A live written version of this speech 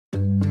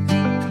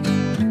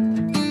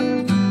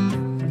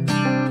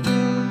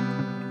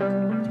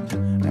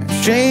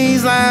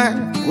She's like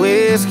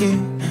whiskey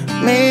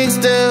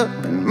mixed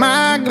up in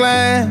my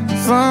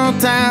glass.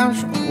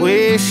 Sometimes I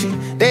wish she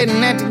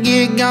didn't have to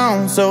get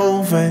gone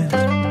so fast.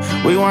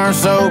 We weren't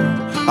sober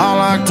all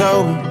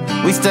October.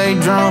 We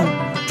stayed drunk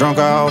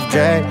off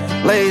Jack.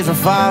 Leaves were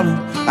falling.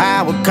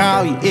 I would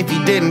call you if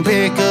you didn't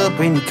pick up,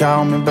 and you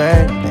call me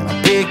back. Then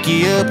I'd pick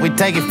you up, we'd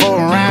take it for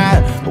a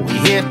ride. But we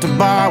hit the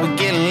bar, we'd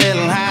get a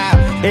little high.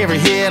 Every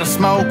hit of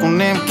smoke on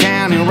them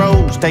county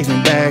roads takes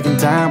me back in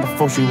time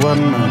before she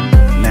wasn't mine.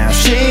 Now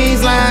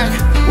she's like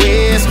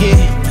whiskey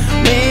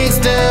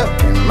mixed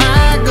up in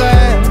my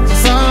glass.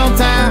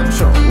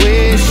 Sometimes I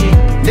wish she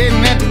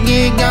didn't have to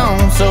get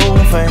gone so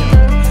fast.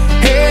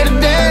 Here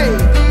today,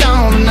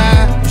 gone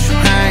tonight. She'll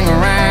hang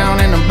around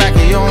in the back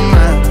of your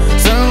mind.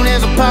 Soon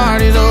as the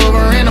party's over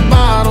and the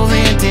bottle's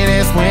empty,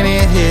 that's when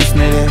it hits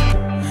me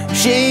that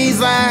she's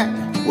like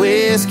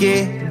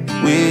whiskey,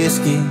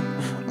 whiskey.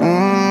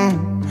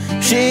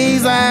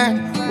 She's like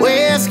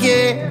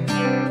whiskey.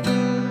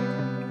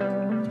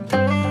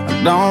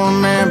 I don't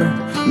remember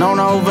no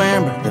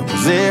November that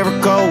was ever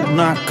cold,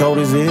 not cold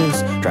as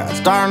this. Tried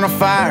starting a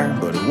fire,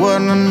 but it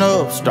wasn't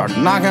enough. Started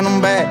knocking them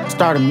back,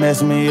 started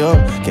messing me up.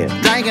 Kept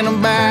thinking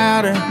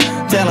about her,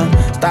 telling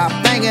stop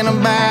thinking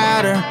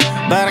about her,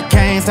 but I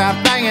can't stop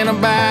thinking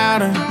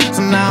about her.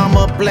 So now I'm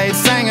up late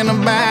singing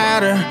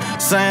about her,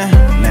 saying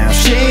now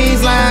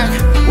she's like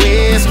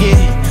whiskey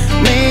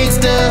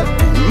mixed up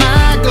in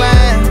my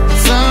glass.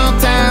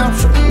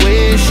 Sometimes I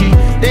wish she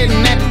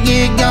didn't have to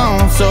get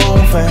gone so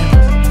fast.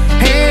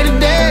 Here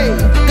today,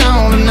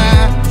 gone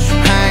tonight. She'll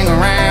hang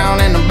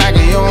around in the back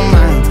of your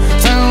mind.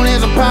 Soon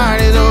as the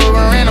party's over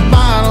and the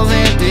bottle's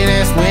empty,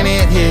 that's when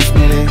it hits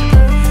me that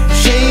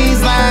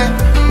she's like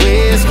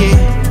whiskey,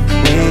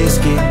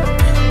 whiskey.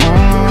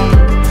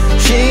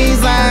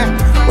 She's like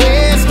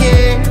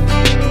whiskey.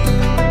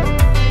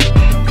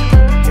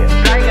 Kept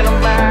thinking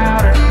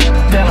about her,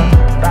 tell her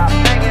stop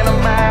thinking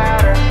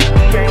about her.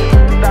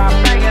 Can't stop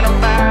thinking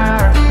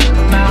about her.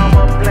 Now I'm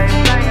up late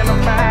thinking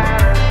about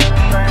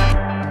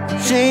her.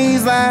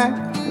 She's like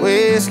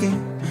whiskey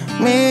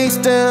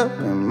mixed up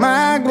in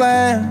my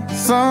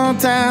glass.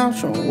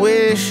 Sometimes I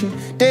wish she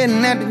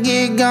didn't have to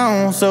get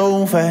gone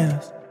so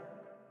fast.